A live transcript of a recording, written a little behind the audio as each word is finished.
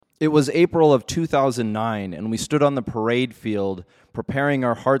It was April of 2009, and we stood on the parade field preparing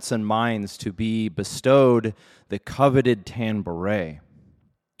our hearts and minds to be bestowed the coveted tan beret.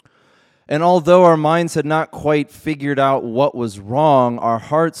 And although our minds had not quite figured out what was wrong, our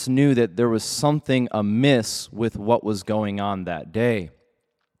hearts knew that there was something amiss with what was going on that day.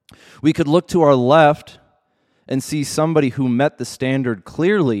 We could look to our left and see somebody who met the standard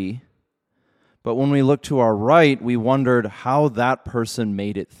clearly, but when we looked to our right, we wondered how that person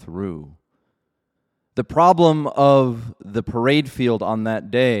made it through. The problem of the parade field on that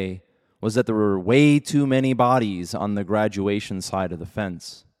day was that there were way too many bodies on the graduation side of the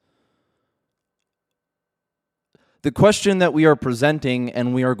fence. The question that we are presenting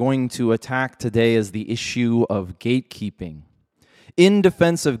and we are going to attack today is the issue of gatekeeping. In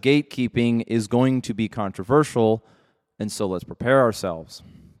Defense of Gatekeeping is going to be controversial, and so let's prepare ourselves.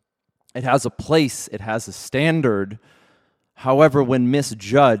 It has a place, it has a standard. However, when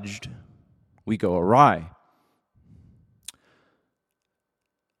misjudged, we go awry.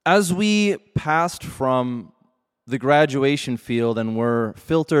 As we passed from the graduation field and were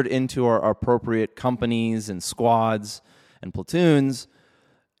filtered into our appropriate companies and squads and platoons,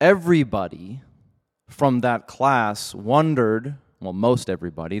 everybody from that class wondered, well, most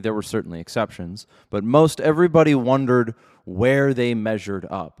everybody, there were certainly exceptions, but most everybody wondered where they measured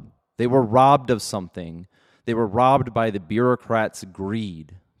up. They were robbed of something. They were robbed by the bureaucrat's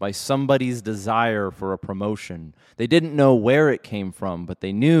greed, by somebody's desire for a promotion. They didn't know where it came from, but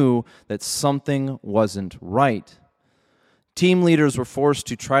they knew that something wasn't right. Team leaders were forced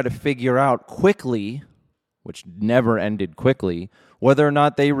to try to figure out quickly, which never ended quickly, whether or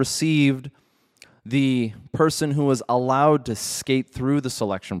not they received the person who was allowed to skate through the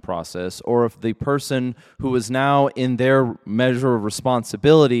selection process, or if the person who was now in their measure of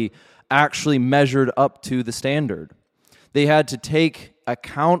responsibility actually measured up to the standard. They had to take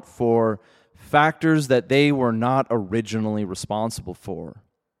account for factors that they were not originally responsible for.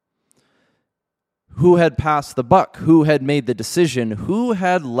 Who had passed the buck? Who had made the decision? Who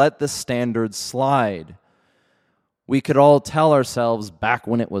had let the standard slide? We could all tell ourselves back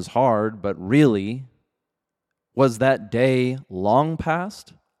when it was hard, but really, was that day long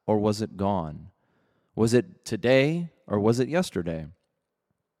past or was it gone? Was it today or was it yesterday?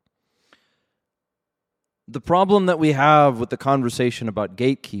 The problem that we have with the conversation about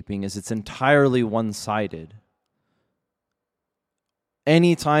gatekeeping is it's entirely one-sided.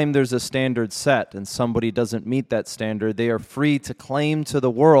 Anytime there's a standard set and somebody doesn't meet that standard, they are free to claim to the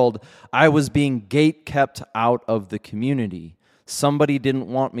world, I was being gate-kept out of the community. Somebody didn't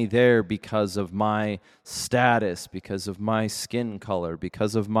want me there because of my status, because of my skin color,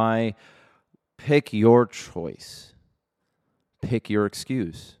 because of my pick your choice, pick your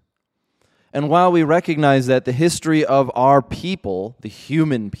excuse. And while we recognize that the history of our people, the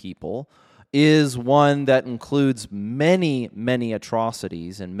human people, is one that includes many, many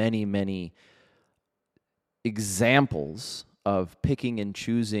atrocities and many, many examples of picking and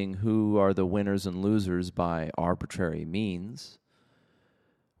choosing who are the winners and losers by arbitrary means,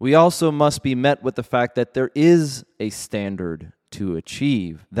 we also must be met with the fact that there is a standard to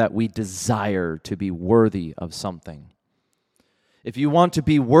achieve, that we desire to be worthy of something. If you want to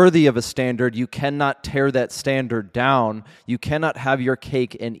be worthy of a standard, you cannot tear that standard down. You cannot have your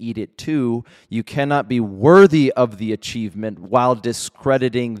cake and eat it too. You cannot be worthy of the achievement while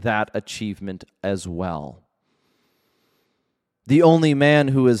discrediting that achievement as well. The only man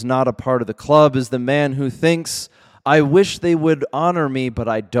who is not a part of the club is the man who thinks, I wish they would honor me, but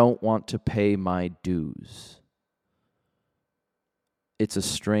I don't want to pay my dues. It's a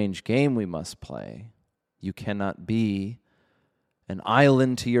strange game we must play. You cannot be an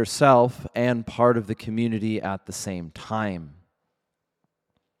island to yourself and part of the community at the same time.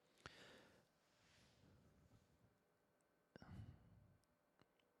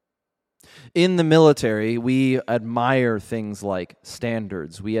 In the military, we admire things like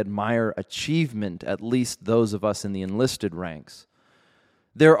standards. We admire achievement, at least those of us in the enlisted ranks.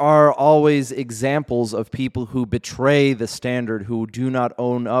 There are always examples of people who betray the standard, who do not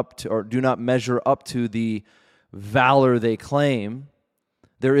own up to or do not measure up to the valor they claim.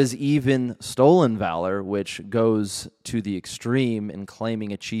 There is even stolen valor, which goes to the extreme in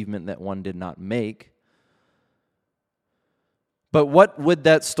claiming achievement that one did not make. But what would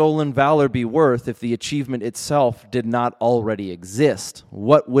that stolen valor be worth if the achievement itself did not already exist?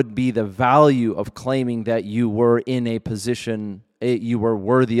 What would be the value of claiming that you were in a position, you were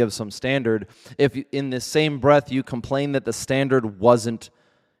worthy of some standard, if in the same breath you complain that the standard wasn't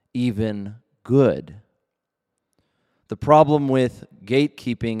even good? The problem with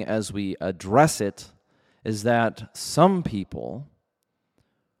gatekeeping as we address it is that some people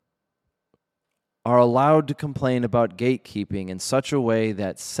are allowed to complain about gatekeeping in such a way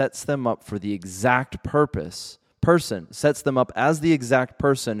that sets them up for the exact sets them up as the exact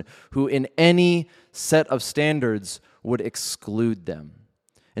person who in any set of standards would exclude them.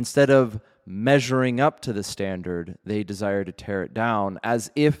 Instead of measuring up to the standard, they desire to tear it down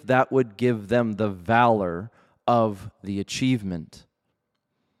as if that would give them the valor of the achievement.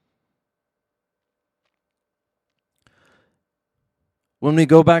 When we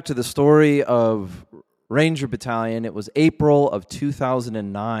go back to the story of Ranger Battalion, it was April of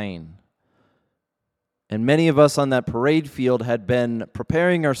 2009. And many of us on that parade field had been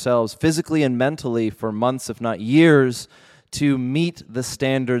preparing ourselves physically and mentally for months, if not years, to meet the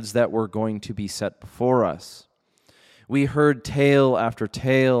standards that were going to be set before us. We heard tale after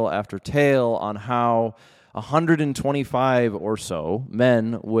tale after tale on how 125 or so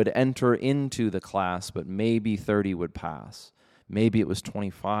men would enter into the class, but maybe 30 would pass. Maybe it was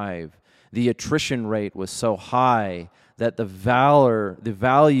 25. The attrition rate was so high that the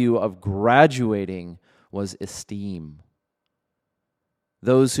value of graduating was esteem.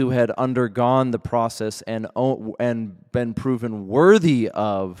 Those who had undergone the process and been proven worthy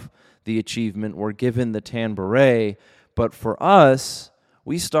of the achievement were given the tan beret, but for us,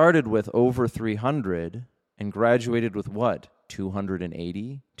 we started with over 300 and graduated with what?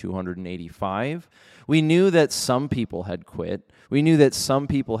 280, 285. We knew that some people had quit. We knew that some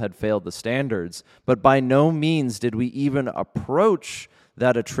people had failed the standards, but by no means did we even approach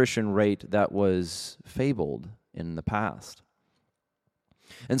that attrition rate that was fabled in the past.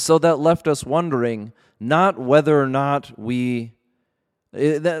 And so that left us wondering not whether or not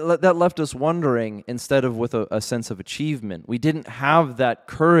that left us wondering instead of with a sense of achievement. We didn't have that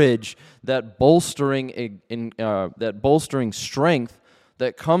courage, that bolstering strength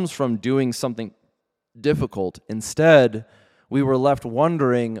that comes from doing something difficult. Instead, we were left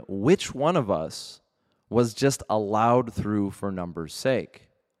wondering which one of us was just allowed through for numbers' sake.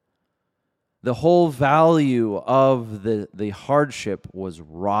 The whole value of the hardship was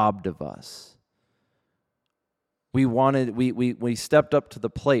robbed of us. We stepped up to the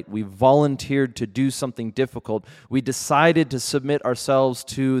plate. We volunteered to do something difficult. We decided to submit ourselves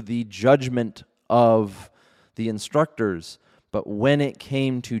to the judgment of the instructors. But when it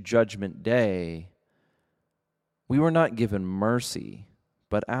came to Judgment Day, we were not given mercy,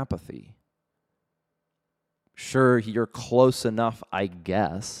 but apathy. Sure, you're close enough, I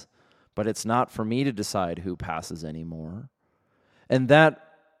guess, but it's not for me to decide who passes anymore. And that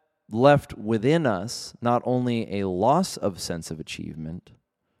left within us not only a loss of sense of achievement,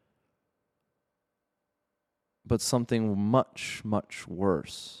 but something much, much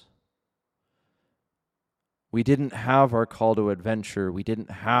worse. We didn't have our call to adventure. We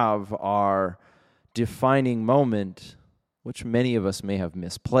didn't have our defining moment, which many of us may have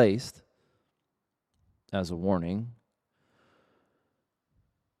misplaced as a warning.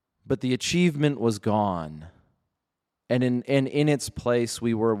 But the achievement was gone. And in its place,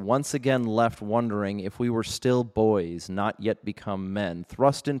 we were once again left wondering if we were still boys, not yet become men,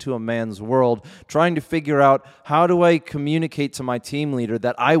 thrust into a man's world, trying to figure out, how do I communicate to my team leader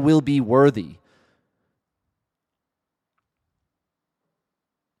that I will be worthy?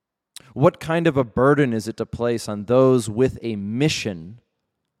 What kind of a burden is it to place on those with a mission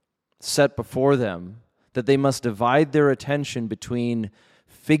set before them that they must divide their attention between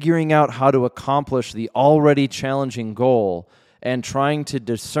figuring out how to accomplish the already challenging goal and trying to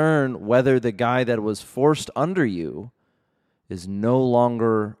discern whether the guy that was forced under you is no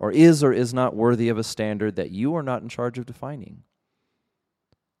longer or is not worthy of a standard that you are not in charge of defining?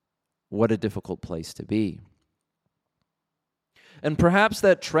 What a difficult place to be. And perhaps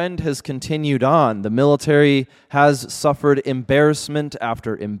that trend has continued on. The military has suffered embarrassment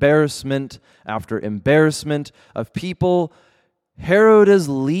after embarrassment after embarrassment of people heralded as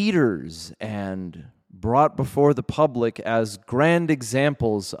leaders and brought before the public as grand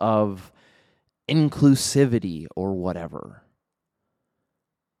examples of inclusivity or whatever.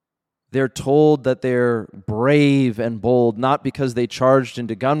 They're told that they're brave and bold, not because they charged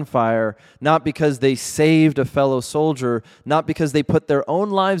into gunfire, not because they saved a fellow soldier, not because they put their own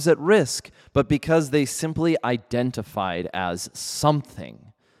lives at risk, but because they simply identified as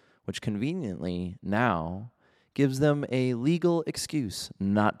something, which conveniently now gives them a legal excuse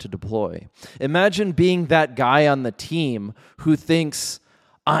not to deploy. Imagine being that guy on the team who thinks,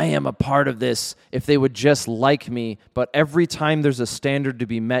 I am a part of this if they would just like me, but every time there's a standard to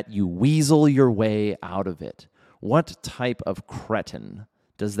be met, you weasel your way out of it. What type of cretin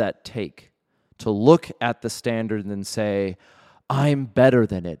does that take to look at the standard and say, I'm better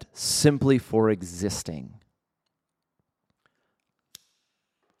than it simply for existing?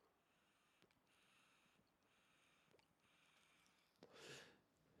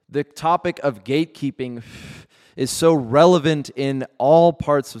 The topic of gatekeeping is so relevant in all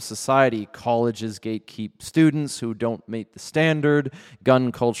parts of society. Colleges gatekeep students who don't meet the standard.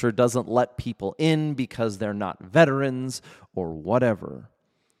 Gun culture doesn't let people in because they're not veterans or whatever.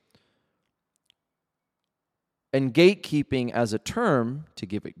 And gatekeeping as a term, to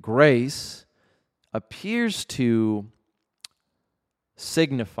give it grace, appears to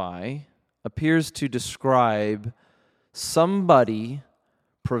describe somebody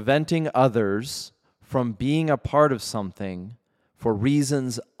preventing others from being a part of something for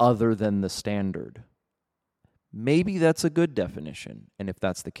reasons other than the standard. Maybe that's a good definition, and if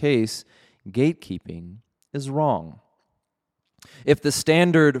that's the case, gatekeeping is wrong. If the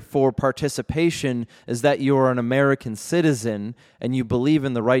standard for participation is that you are an American citizen and you believe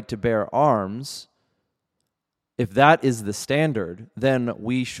in the right to bear arms, if that is the standard, then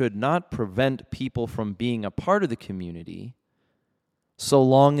we should not prevent people from being a part of the community so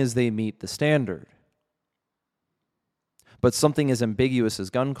long as they meet the standard. But something as ambiguous as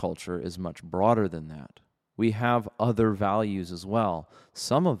gun culture is much broader than that. We have other values as well.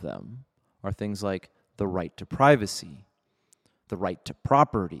 Some of them are things like the right to privacy, the right to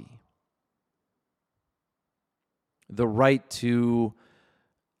property, the right to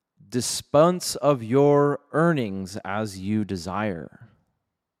dispense of your earnings as you desire,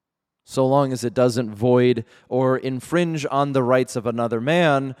 so long as it doesn't void or infringe on the rights of another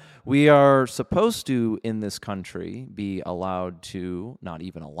man. We are supposed to, in this country, be allowed to, not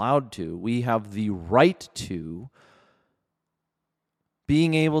even allowed to, we have the right to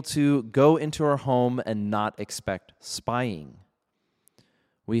being able to go into our home and not expect spying.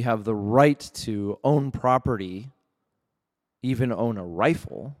 We have the right to own property, even own a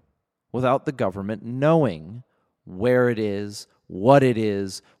rifle, without the government knowing where it is,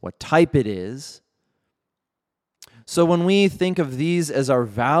 what type it is. So when we think of these as our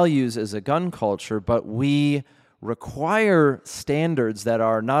values as a gun culture, but we require standards that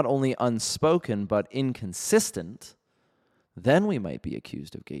are not only unspoken but inconsistent, then we might be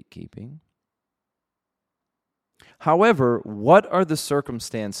accused of gatekeeping. However, what are the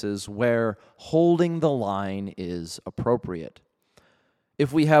circumstances where holding the line is appropriate?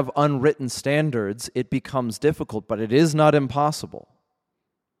 If we have unwritten standards, it becomes difficult, but it is not impossible.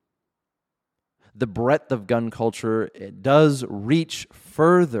 The breadth of gun culture, it does reach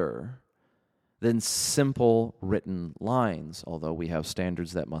further than simple written lines, although we have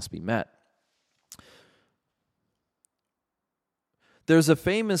standards that must be met. There's a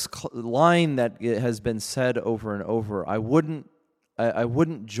famous line that has been said over and over: I wouldn't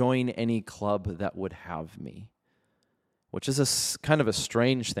join any club that would have me. Which is kind of a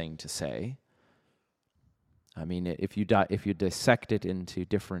strange thing to say. I mean, if you dissect it into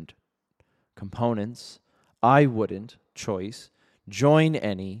different components, I wouldn't, choice, join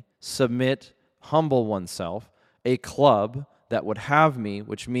any, submit, humble oneself, a club that would have me,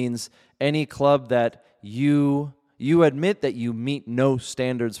 which means any club that you admit that you meet no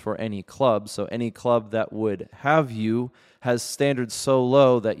standards for any club, so any club that would have you has standards so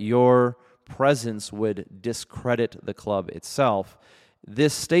low that your presence would discredit the club itself.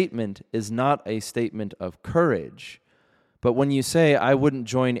 This statement is not a statement of courage, but when you say, I wouldn't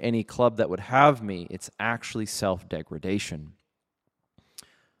join any club that would have me, it's actually self-degradation.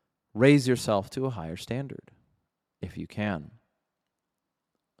 Raise yourself to a higher standard, if you can.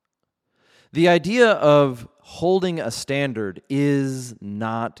 The idea of holding a standard is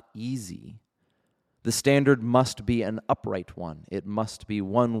not easy. The standard must be an upright one. It must be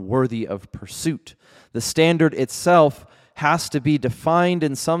one worthy of pursuit. The standard itself has to be defined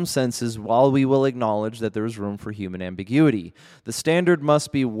in some senses, while we will acknowledge that there is room for human ambiguity. The standard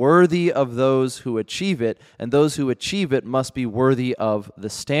must be worthy of those who achieve it, and those who achieve it must be worthy of the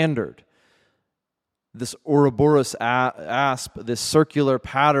standard. This Ouroboros asp, this circular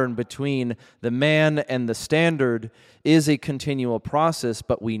pattern between the man and the standard, is a continual process,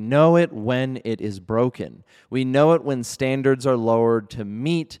 but we know it when it is broken. We know it when standards are lowered to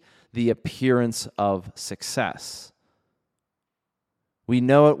meet the appearance of success. We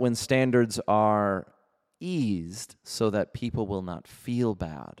know it when standards are eased so that people will not feel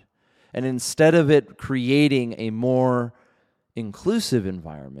bad. And instead of it creating a more inclusive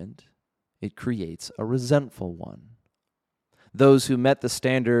environment, it creates a resentful one. Those who met the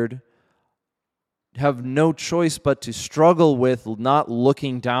standard have no choice but to struggle with not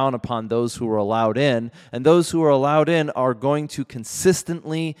looking down upon those who are allowed in, and those who are allowed in are going to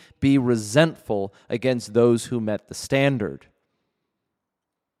consistently be resentful against those who met the standard.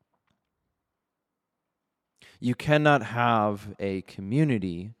 You cannot have a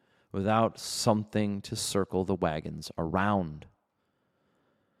community without something to circle the wagons around.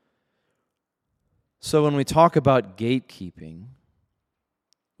 So when we talk about gatekeeping,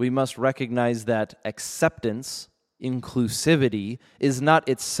 we must recognize that acceptance, inclusivity, is not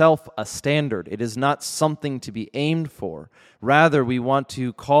itself a standard. It is not something to be aimed for. Rather, we want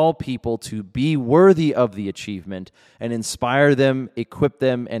to call people to be worthy of the achievement and inspire them, equip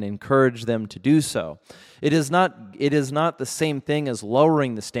them, and encourage them to do so. It is not the same thing as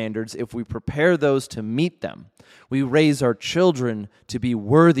lowering the standards if we prepare those to meet them. We raise our children to be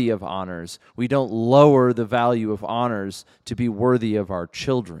worthy of honors. We don't lower the value of honors to be worthy of our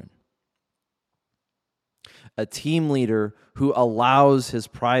children. A team leader who allows his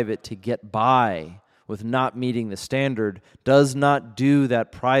private to get by with not meeting the standard does not do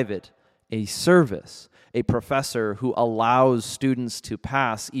that private a service. A professor who allows students to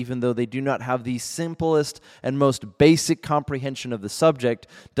pass even though they do not have the simplest and most basic comprehension of the subject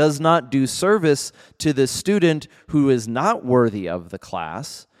does not do service to the student who is not worthy of the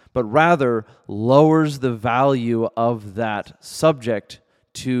class, but rather lowers the value of that subject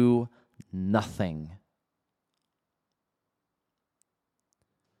to nothing.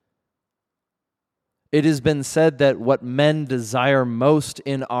 It has been said that what men desire most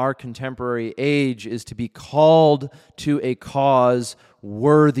in our contemporary age is to be called to a cause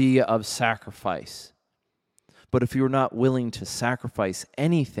worthy of sacrifice. But if you're not willing to sacrifice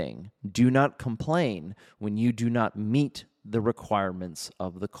anything, do not complain when you do not meet the requirements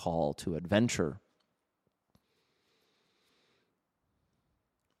of the call to adventure.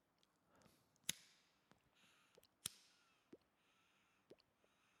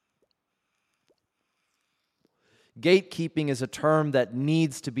 Gatekeeping is a term that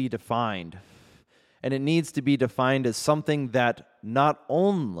needs to be defined, and it needs to be defined as something that not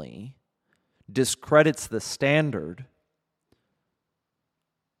only discredits the standard,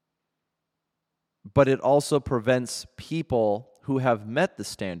 but it also prevents people who have met the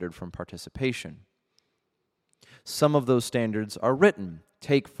standard from participation. Some of those standards are written.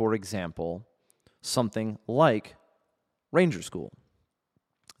 Take, for example, something like Ranger School.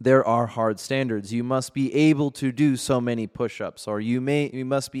 There are hard standards. You must be able to do so many push-ups, or you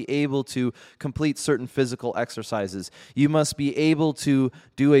must be able to complete certain physical exercises. You must be able to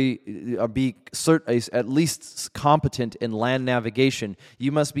at least competent in land navigation.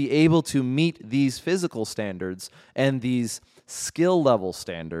 You must be able to meet these physical standards and these skill level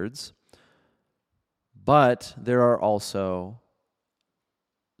standards. But there are also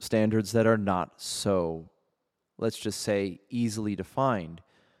standards that are not so, let's just say, easily defined.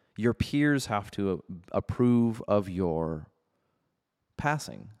 Your peers have to approve of your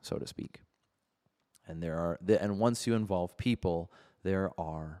passing, so to speak. And once you involve people, there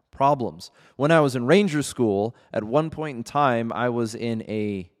are problems. When I was in Ranger School, at one point in time, I was in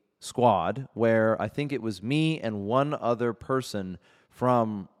a squad where I think it was me and one other person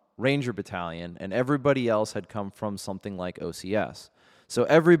from Ranger Battalion, and everybody else had come from something like OCS. So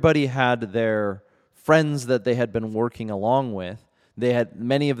everybody had their friends that they had been working along with.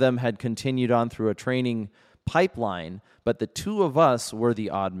 Many of them had continued on through a training pipeline, but the two of us were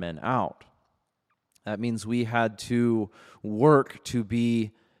the odd men out. That means we had to work to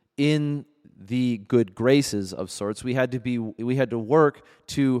be in the good graces of sorts. We had to work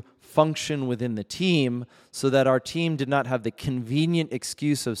to function within the team so that our team did not have the convenient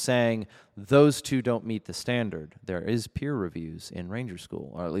excuse of saying, those two don't meet the standard. There is peer reviews in Ranger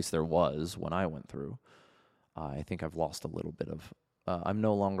School, or at least there was when I went through. I think I've lost a little bit of... I'm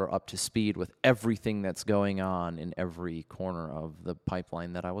no longer up to speed with everything that's going on in every corner of the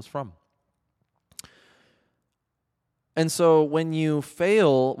pipeline that I was from. And so when you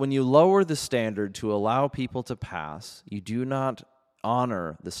lower the standard to allow people to pass, you do not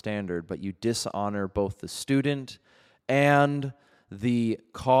honor the standard, but you dishonor both the student and the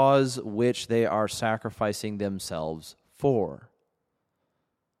cause which they are sacrificing themselves for.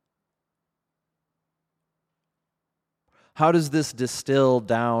 How does this distill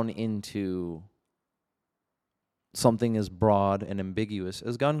down into something as broad and ambiguous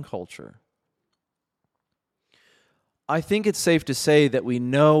as gun culture? I think it's safe to say that we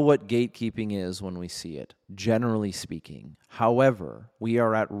know what gatekeeping is when we see it, generally speaking. However, we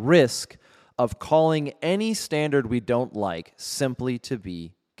are at risk of calling any standard we don't like simply to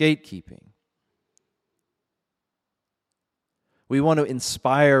be gatekeeping. We want to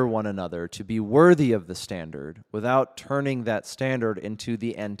inspire one another to be worthy of the standard without turning that standard into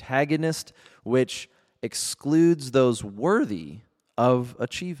the antagonist which excludes those worthy of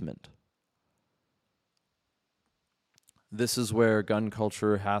achievement. This is where gun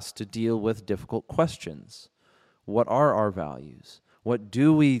culture has to deal with difficult questions. What are our values? What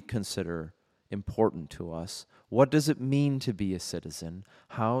do we consider important to us? What does it mean to be a citizen?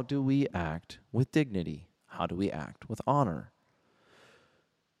 How do we act with dignity? How do we act with honor?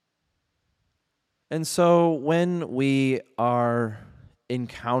 And so when we are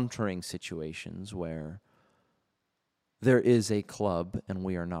encountering situations where there is a club and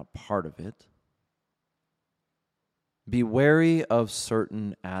we are not part of it, be wary of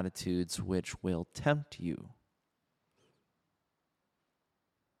certain attitudes which will tempt you.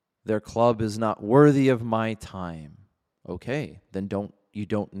 Their club is not worthy of my time. Okay, then you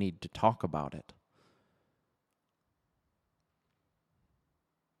don't need to talk about it.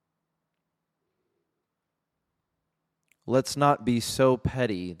 Let's not be so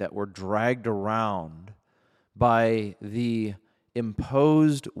petty that we're dragged around by the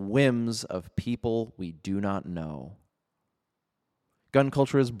imposed whims of people we do not know. Gun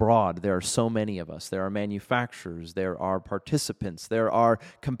culture is broad. There are so many of us. There are manufacturers, there are participants, there are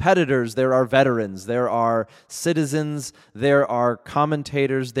competitors, there are veterans, there are citizens, there are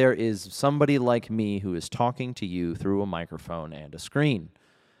commentators, there is somebody like me who is talking to you through a microphone and a screen.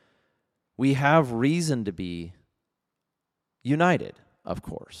 We have reason to be united, of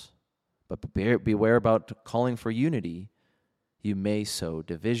course, but beware about calling for unity. You may sow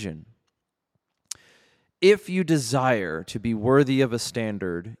division. If you desire to be worthy of a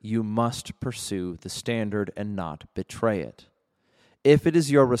standard, you must pursue the standard and not betray it. If it is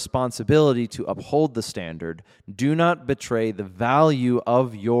your responsibility to uphold the standard, do not betray the value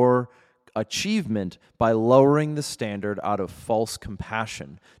of your achievement by lowering the standard out of false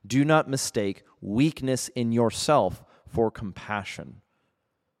compassion. Do not mistake weakness in yourself for compassion.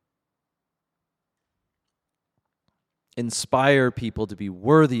 Inspire people to be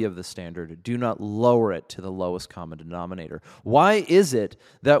worthy of the standard. Do not lower it to the lowest common denominator. Why is it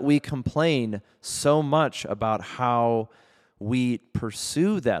that we complain so much about how we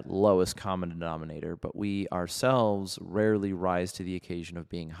pursue that lowest common denominator, but we ourselves rarely rise to the occasion of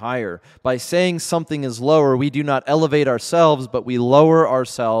being higher? By saying something is lower, we do not elevate ourselves, but we lower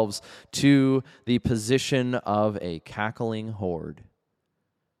ourselves to the position of a cackling horde.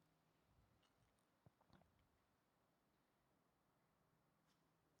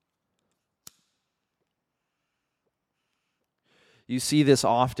 You see this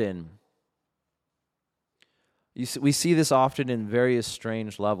often. We see this often in various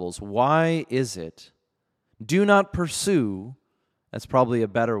strange levels. Why is it? Do not pursue, that's probably a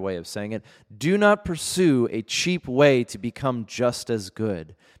better way of saying it, do not pursue a cheap way to become just as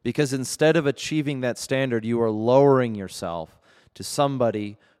good. Because instead of achieving that standard, you are lowering yourself to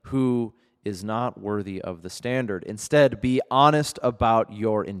somebody who is not worthy of the standard. Instead, be honest about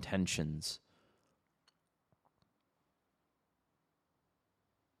your intentions.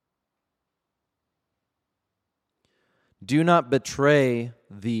 Do not betray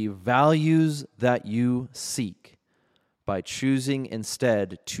the values that you seek by choosing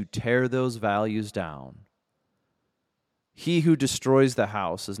instead to tear those values down. He who destroys the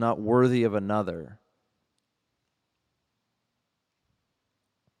house is not worthy of another.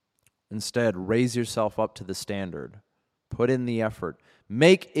 Instead, raise yourself up to the standard. Put in the effort.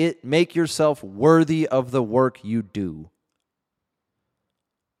 Make yourself worthy of the work you do.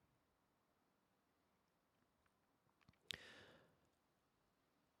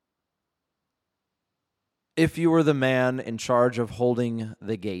 If you were the man in charge of holding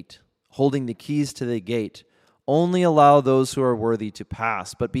the gate, holding the keys to the gate, only allow those who are worthy to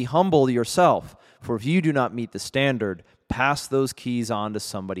pass, but be humble yourself, for if you do not meet the standard, pass those keys on to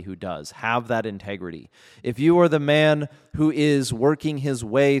somebody who does. Have that integrity. If you are the man who is working his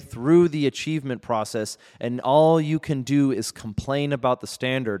way through the achievement process and all you can do is complain about the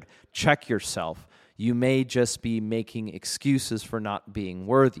standard, check yourself. You may just be making excuses for not being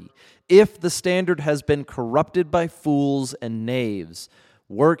worthy. If the standard has been corrupted by fools and knaves,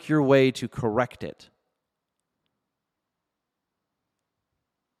 work your way to correct it.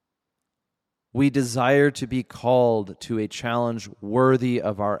 We desire to be called to a challenge worthy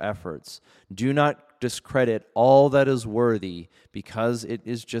of our efforts. Do not discredit all that is worthy because it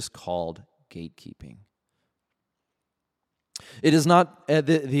is just called gatekeeping. It is not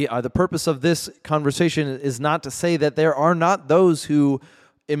the purpose of this conversation is not to say that there are not those who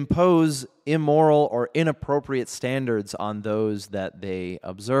impose immoral or inappropriate standards on those that they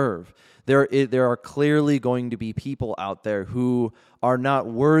observe. There are clearly going to be people out there who are not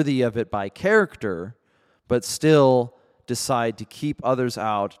worthy of it by character, but still decide to keep others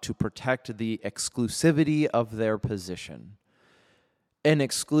out to protect the exclusivity of their position. An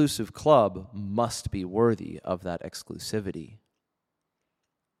exclusive club must be worthy of that exclusivity.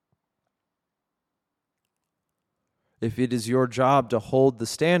 If it is your job to hold the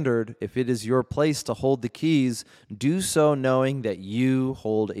standard, if it is your place to hold the keys, do so knowing that you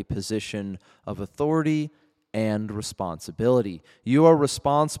hold a position of authority and responsibility. You are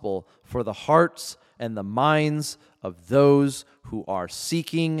responsible for the hearts and the minds of those who are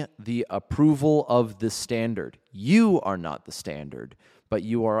seeking the approval of the standard. You are not the standard, but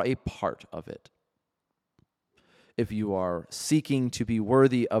you are a part of it. If you are seeking to be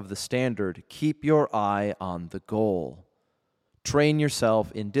worthy of the standard, keep your eye on the goal. Train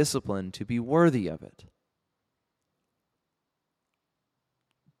yourself in discipline to be worthy of it.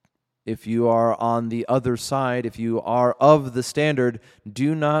 If you are on the other side, if you are of the standard,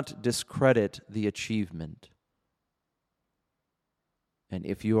 do not discredit the achievement. And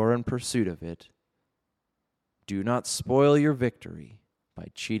if you are in pursuit of it, do not spoil your victory by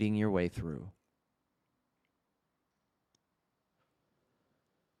cheating your way through.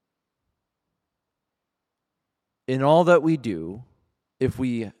 In all that we do, if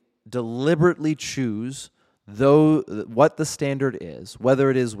we deliberately choose what the standard is, whether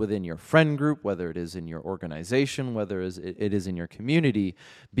it is within your friend group, whether it is in your organization, whether it is in your community,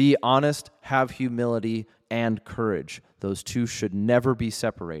 be honest, have humility, and courage. Those two should never be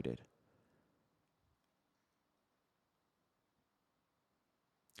separated.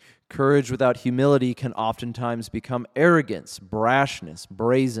 Courage without humility can oftentimes become arrogance, brashness,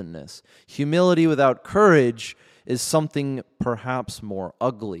 brazenness. Humility without courage is something perhaps more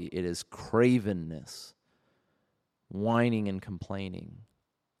ugly. It is cravenness, whining and complaining.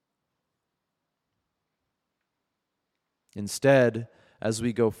 Instead, as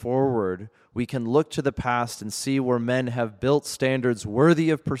we go forward, we can look to the past and see where men have built standards worthy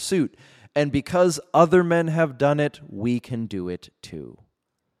of pursuit. And because other men have done it, we can do it too.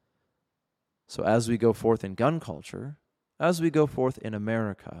 So as we go forth in gun culture, as we go forth in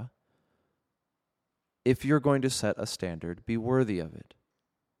America, if you're going to set a standard, be worthy of it.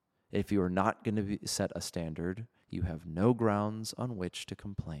 If you are not going to set a standard, you have no grounds on which to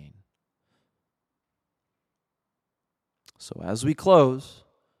complain. So as we close,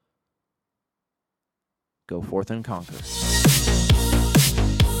 go forth and conquer.